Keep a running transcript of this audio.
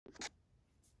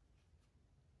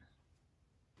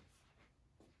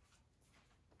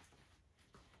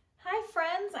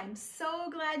I'm so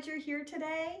glad you're here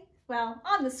today. Well,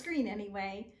 on the screen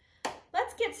anyway.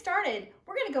 Let's get started.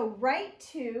 We're going to go right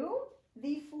to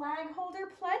the flag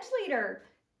holder pledge leader.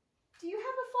 Do you have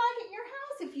a flag at your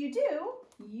house? If you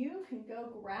do, you can go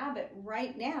grab it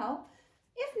right now.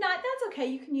 If not, that's okay.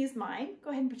 You can use mine. Go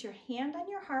ahead and put your hand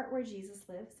on your heart where Jesus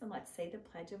lives, and let's say the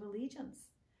Pledge of Allegiance.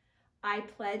 I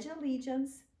pledge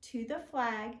allegiance to the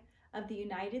flag of the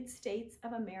United States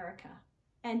of America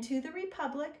and to the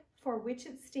republic for which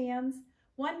it stands,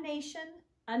 one nation,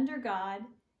 under God,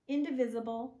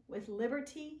 indivisible, with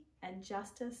liberty and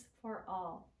justice for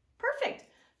all. Perfect.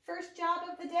 First job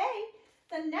of the day.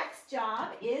 The next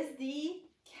job is the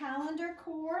calendar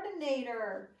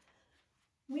coordinator.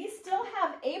 We still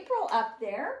have April up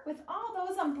there with all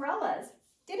those umbrellas.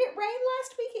 Did it rain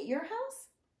last week at your house?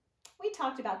 We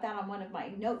talked about that on one of my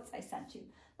notes I sent you.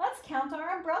 Let's count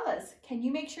our umbrellas. Can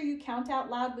you make sure you count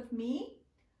out loud with me?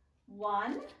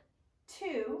 1,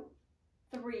 2,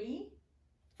 3,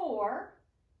 4,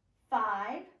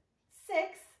 5, 6,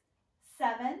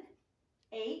 7,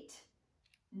 8,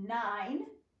 9,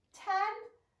 10,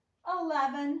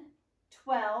 11,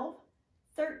 12,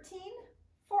 13,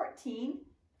 14,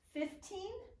 15,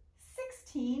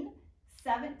 16,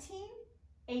 17,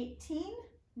 18,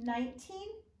 19,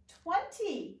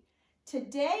 20.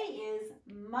 Today is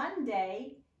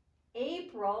Monday,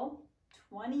 April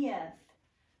 20th.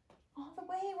 All the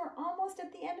way, we're almost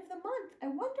at the end of the month. I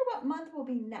wonder what month will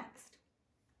be next.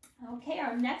 Okay,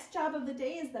 our next job of the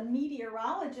day is the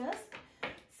meteorologist.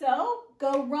 So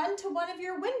go run to one of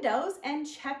your windows and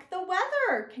check the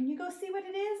weather. Can you go see what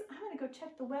it is? I'm going to go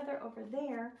check the weather over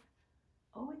there.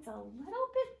 Oh, it's a little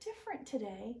bit different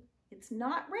today. It's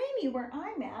not rainy where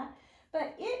I'm at,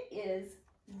 but it is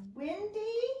windy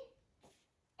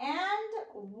and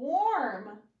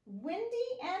warm. Windy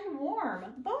and warm.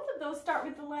 Both of those start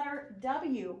with the letter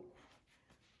W.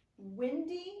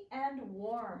 Windy and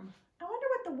warm. I wonder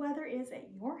what the weather is at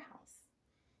your house.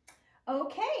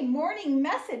 Okay, morning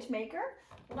message maker.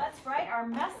 Let's write our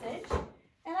message.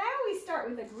 And I always start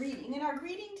with a greeting. And our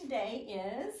greeting today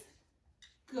is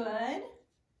good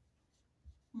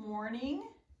morning,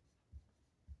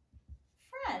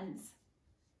 friends.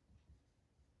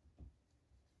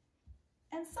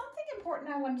 And something important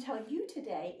I want to tell you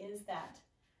today is that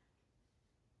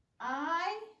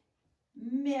I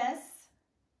miss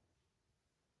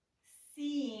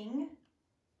seeing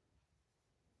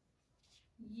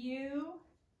you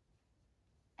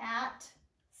at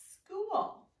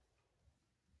school.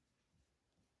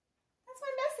 That's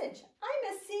my message. I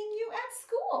miss seeing you at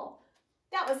school.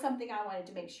 That was something I wanted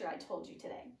to make sure I told you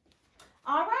today.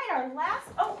 All right, our last,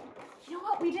 oh, you know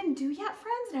what we didn't do yet,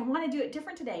 friends? And I want to do it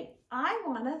different today. I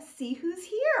want to see who's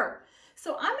here.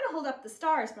 So I'm going to hold up the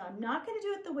stars, but I'm not going to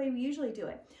do it the way we usually do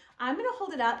it. I'm going to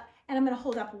hold it up, and I'm going to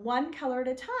hold up one color at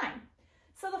a time.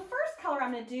 So the first color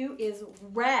I'm going to do is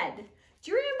red.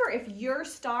 Do you remember if your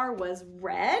star was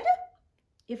red?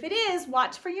 If it is,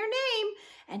 watch for your name,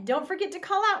 and don't forget to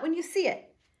call out when you see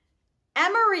it.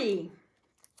 Emery,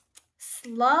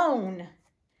 Sloan,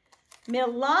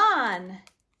 Milan,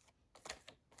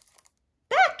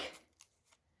 Beck.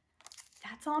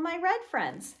 That's all my red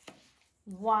friends.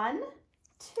 1,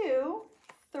 2,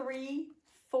 3,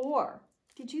 4.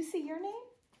 Did you see your name?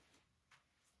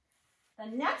 The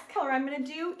next color I'm going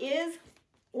to do is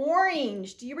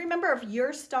orange. Do you remember if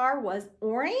your star was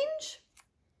orange?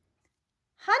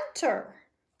 Hunter,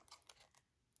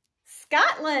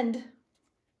 Scotland,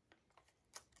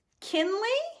 Kinley,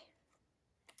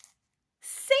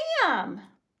 Sam.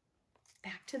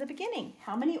 Back to the beginning.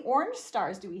 How many orange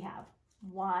stars do we have?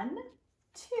 1,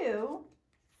 2,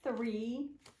 3,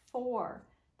 4.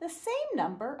 The same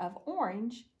number of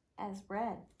orange as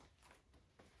red.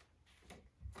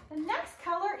 The next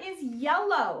color is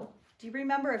yellow. Do you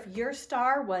remember if your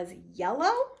star was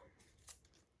yellow?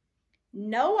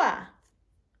 Noah,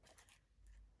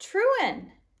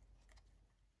 Truan,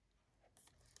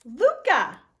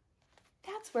 Luca.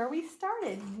 That's where we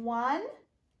started. 1,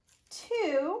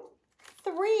 2,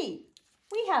 3.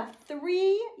 We have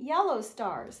 3 yellow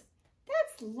stars.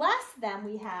 That's less than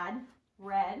we had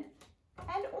red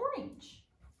and orange.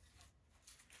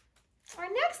 Our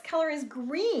next color is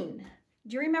green.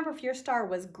 Do you remember if your star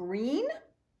was green?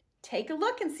 Take a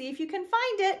look and see if you can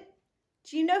find it.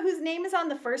 Do you know whose name is on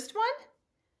the first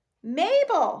one?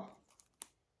 Mabel,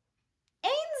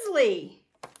 Ainsley,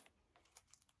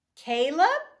 Caleb,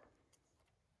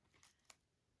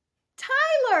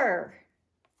 Tyler,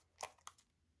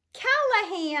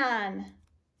 Callahan.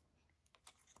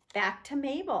 Back to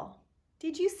Mabel.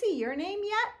 Did you see your name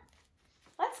yet?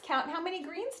 Let's count how many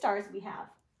green stars we have.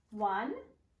 1,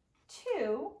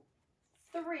 2,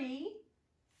 3,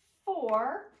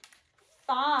 4,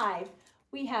 5.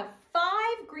 We have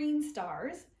 5 green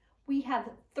stars, we have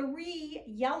 3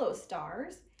 yellow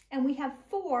stars, and we have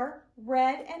 4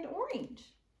 red and orange.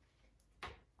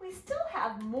 We still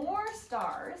have more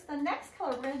stars. The next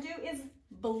color we're going to do is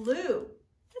blue.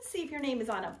 Let's see if your name is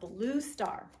on a blue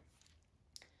star.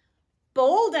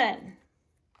 Bolden,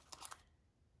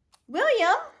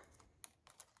 William,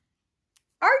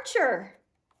 Archer,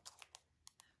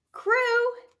 Crew,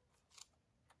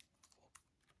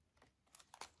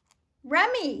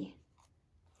 Remy,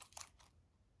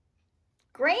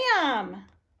 Graham,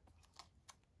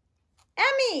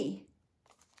 Emmy.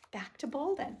 Back to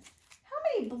Bolden. How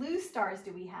many blue stars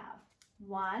do we have?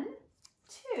 1,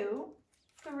 2,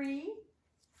 3,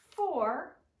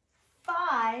 4,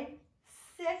 5,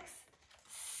 6,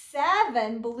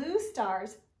 7 blue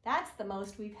stars. That's the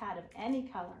most we've had of any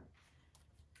color.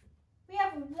 We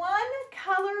have 1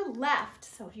 color left.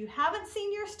 So if you haven't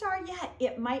seen your star yet,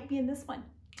 it might be in this one.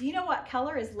 Do you know what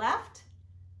color is left?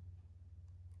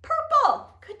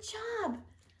 Purple. Good job.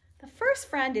 The first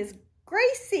friend is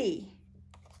Gracie,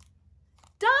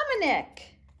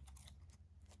 Dominic,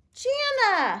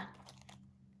 Jana,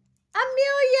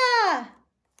 Amelia.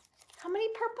 How many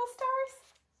purple stars?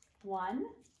 1,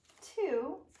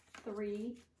 2,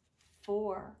 3,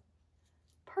 4.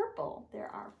 Purple, there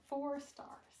are 4 stars.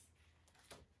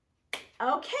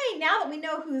 Okay, now that we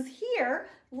know who's here,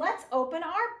 let's open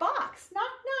our box. Knock,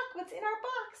 knock, what's in our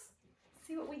box? Let's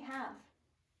see what we have.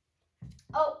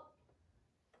 Oh,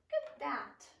 look at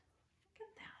that. Look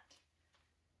at that.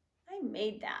 I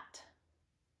made that.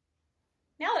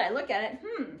 Now that I look at it,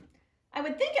 I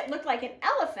would think it looked like an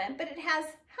elephant, but it has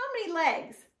how many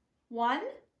legs? 1,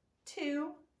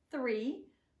 2, 3,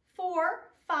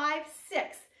 4, 5,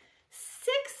 6.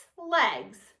 6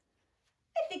 legs.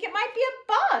 I think it might be a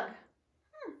bug.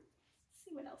 Let's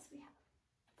see what else we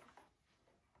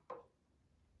have.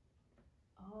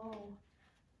 Oh,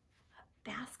 a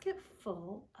basket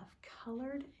full of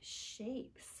colored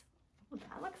shapes. Oh,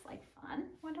 that looks like fun.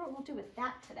 Wonder what we'll do with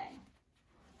that today.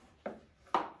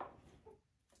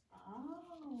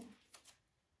 Oh.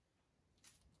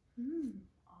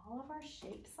 All of our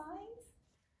shape signs.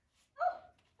 Oh,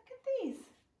 look at these.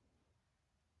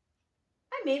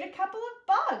 I made a couple of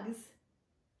bugs.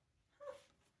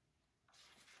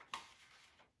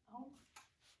 Oh,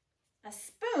 a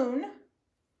spoon.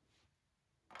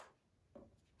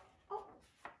 Oh,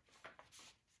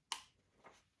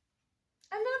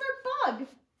 another bug.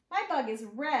 My bug is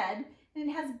red and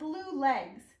it has blue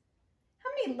legs. How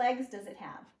many legs does it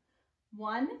have?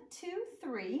 1, 2,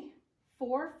 3,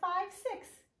 4, 5, 6.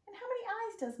 And how many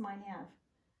eyes does mine have?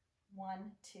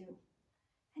 1, 2.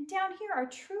 And down here are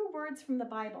true words from the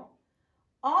Bible.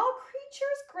 All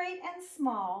creatures great and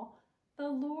small, the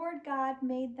Lord God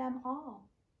made them all.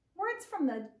 Words from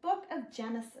the book of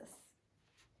Genesis.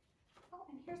 Oh,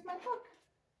 and here's my book.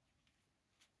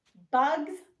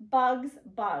 Bugs, bugs,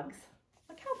 bugs.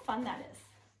 Look how fun that is.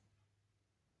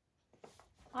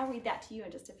 I'll read that to you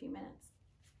in just a few minutes.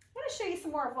 I want to show you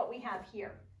some more of what we have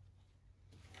here.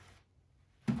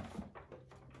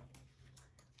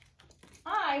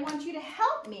 I want you to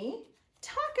help me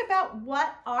talk about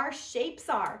what our shapes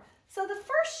are. So the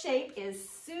first shape is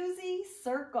Susie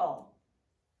Circle.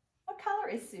 What color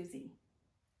is Susie?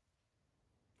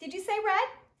 Did you say red?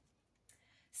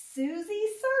 Susie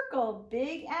Circle,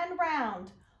 big and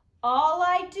round. All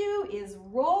I do is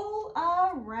roll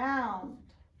around.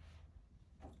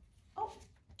 Oh,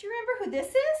 do you remember who this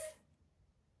is?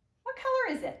 What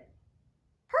color is it?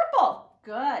 Purple.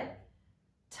 Good.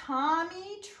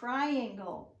 Tommy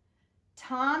Triangle.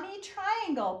 Tommy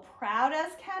Triangle, proud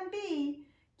as can be.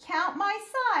 Count my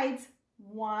sides.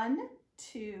 1,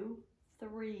 2,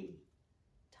 3.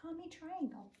 Tommy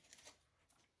Triangle.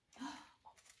 Do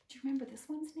you remember this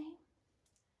one's name?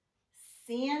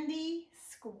 Sandy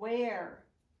Square.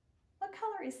 What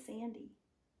color is Sandy?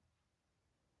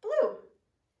 Blue.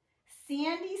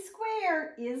 Sandy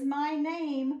Square is my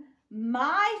name.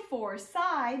 My 4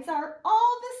 sides are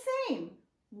all the same.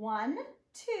 1,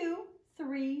 2,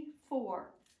 3,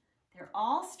 4. They're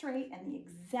all straight and the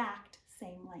exact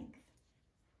same length.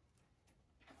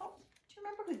 Oh, do you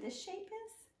remember who this shape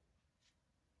is?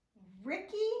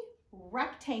 Ricky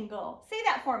Rectangle. Say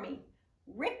that for me.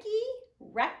 Ricky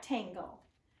Rectangle.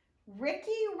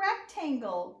 Ricky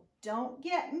Rectangle. Don't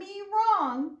get me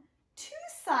wrong. 2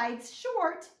 sides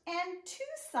short and 2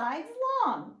 sides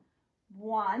long.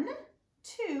 1,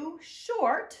 2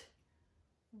 short.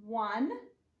 1,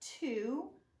 2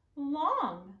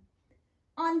 long.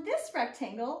 On this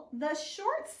rectangle, the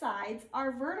short sides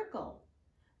are vertical.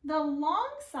 The long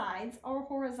sides are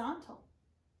horizontal.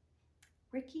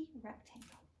 Ricky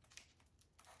rectangle.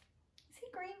 Is he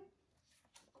green?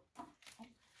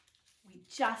 We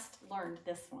just learned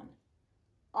this one.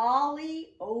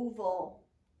 Ollie Oval.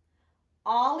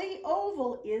 Ollie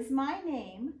Oval is my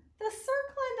name. The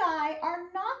circle and I are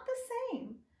not the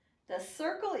same. The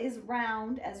circle is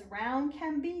round as round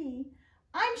can be.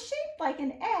 I'm shaped like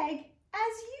an egg,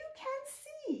 as you can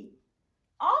see.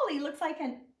 Ollie looks like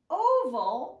an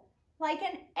oval, like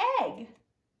an egg.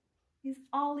 Is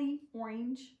Ollie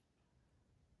orange?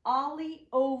 Ollie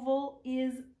Oval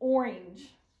is orange.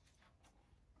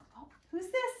 Oh, who's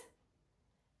this?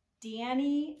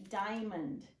 Danny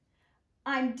Diamond.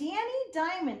 I'm Danny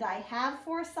Diamond. I have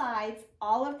 4 sides.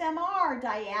 All of them are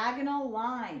diagonal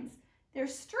lines. They're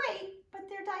straight, but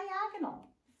they're diagonal.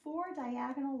 4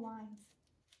 diagonal lines.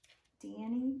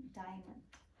 Danny Diamond.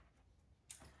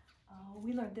 Oh,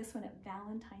 we learned this one at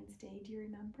Valentine's Day. Do you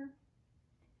remember?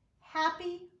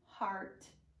 Happy heart.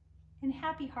 And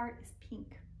happy heart is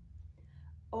pink.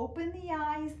 Open the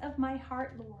eyes of my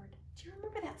heart, Lord. Do you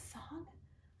remember that song?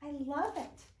 I love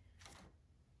it.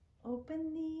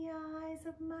 Open the eyes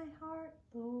of my heart,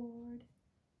 Lord.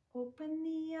 Open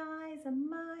the eyes of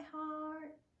my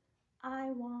heart.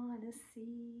 I want to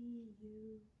see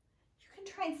you. You can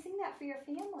try and sing that for your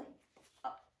family.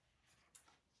 Oh.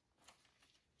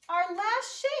 Our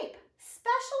last shape,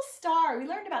 special star. We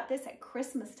learned about this at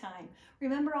Christmas time.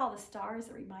 Remember all the stars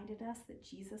that reminded us that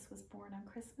Jesus was born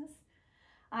on Christmas?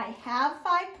 I have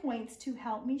 5 points to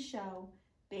help me show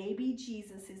baby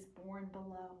Jesus is born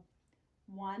below.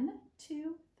 1,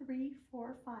 2, 3,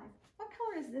 4, 5. What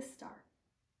color is this star?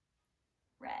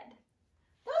 Red.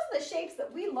 Those are the shapes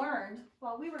that we learned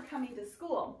while we were coming to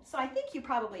school, so I think you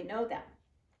probably know them.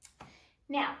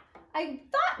 Now, I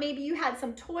thought maybe you had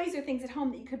some toys or things at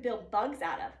home that you could build bugs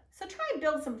out of. So try and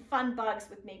build some fun bugs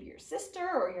with maybe your sister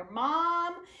or your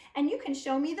mom, and you can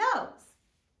show me those.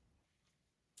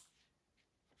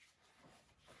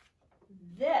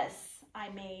 This I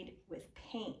made with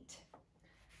paint.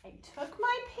 I took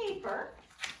my paper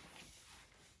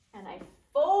and I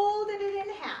folded it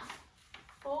in half.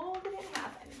 Fold it in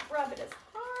half and rub it as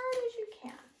hard as you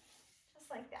can, just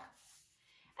like that.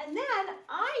 And then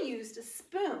I used a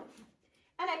spoon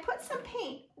and I put some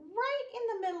paint right in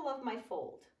the middle of my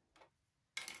fold.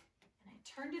 And I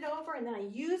turned it over and then I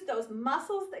used those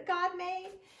muscles that God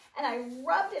made and I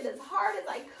rubbed it as hard as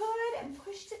I could and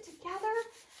pushed it together.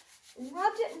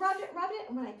 Rubbed it and rubbed it and rubbed it,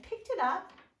 and when I picked it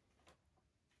up,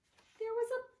 there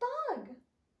was a bug.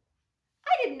 I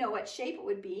didn't know what shape it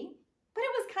would be, but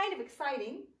it was kind of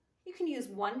exciting. You can use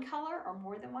one color or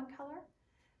more than one color.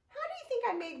 How do you think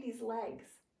I made these legs?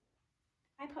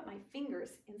 I put my fingers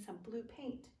in some blue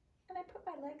paint, and I put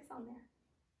my legs on there.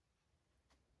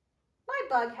 My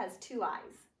bug has 2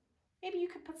 eyes. Maybe you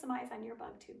could put some eyes on your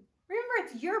bug too. Remember,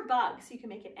 it's your bug, so you can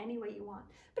make it any way you want.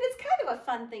 But it's kind of a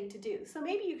fun thing to do, so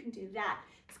maybe you can do that.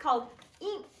 It's called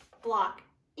ink blot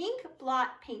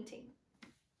painting.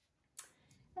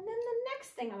 And then the next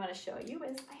thing I want to show you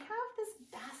is I have this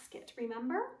basket,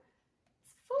 remember?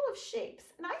 It's full of shapes,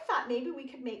 and I thought maybe we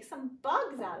could make some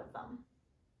bugs out of them.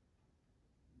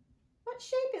 What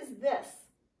shape is this?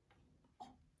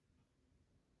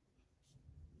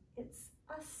 It's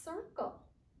a circle,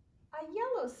 a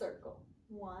yellow circle.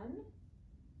 1,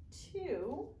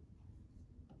 2,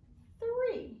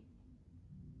 3.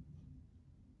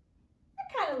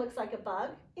 That kind of looks like a bug.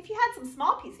 If you had some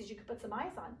small pieces, you could put some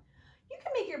eyes on. You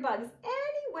can make your bugs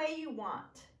any way you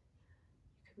want.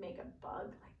 You could make a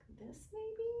bug like this,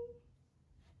 maybe.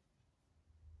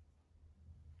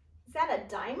 Is that a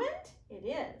diamond? It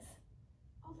is.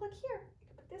 Oh, look here. You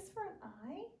could put this for an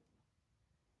eye.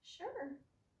 Sure.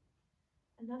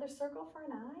 Another circle for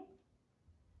an eye.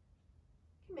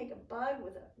 Make a bug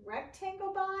with a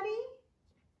rectangle body.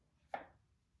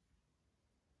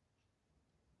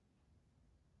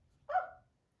 Oh,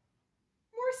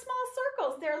 more small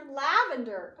circles. They're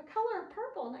lavender, a color of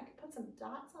purple, and I could put some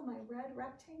dots on my red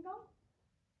rectangle.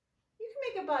 You can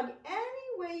make a bug any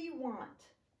way you want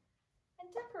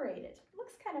and decorate it. It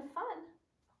looks kind of fun.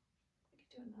 I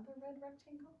could do another red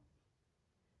rectangle.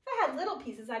 If I had little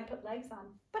pieces, I'd put legs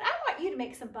on, but I want you to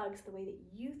make some bugs the way that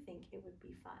you think it would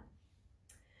be fun.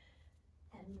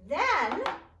 And then,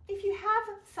 if you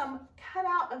have some cut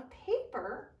out of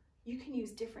paper, you can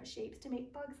use different shapes to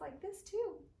make bugs like this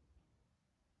too.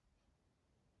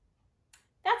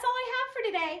 That's all I have for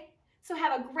today. So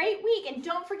have a great week, and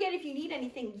don't forget, if you need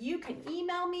anything, you can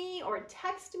email me or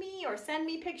text me or send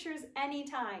me pictures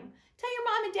anytime. Tell your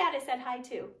mom and dad I said hi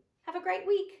too. Have a great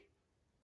week.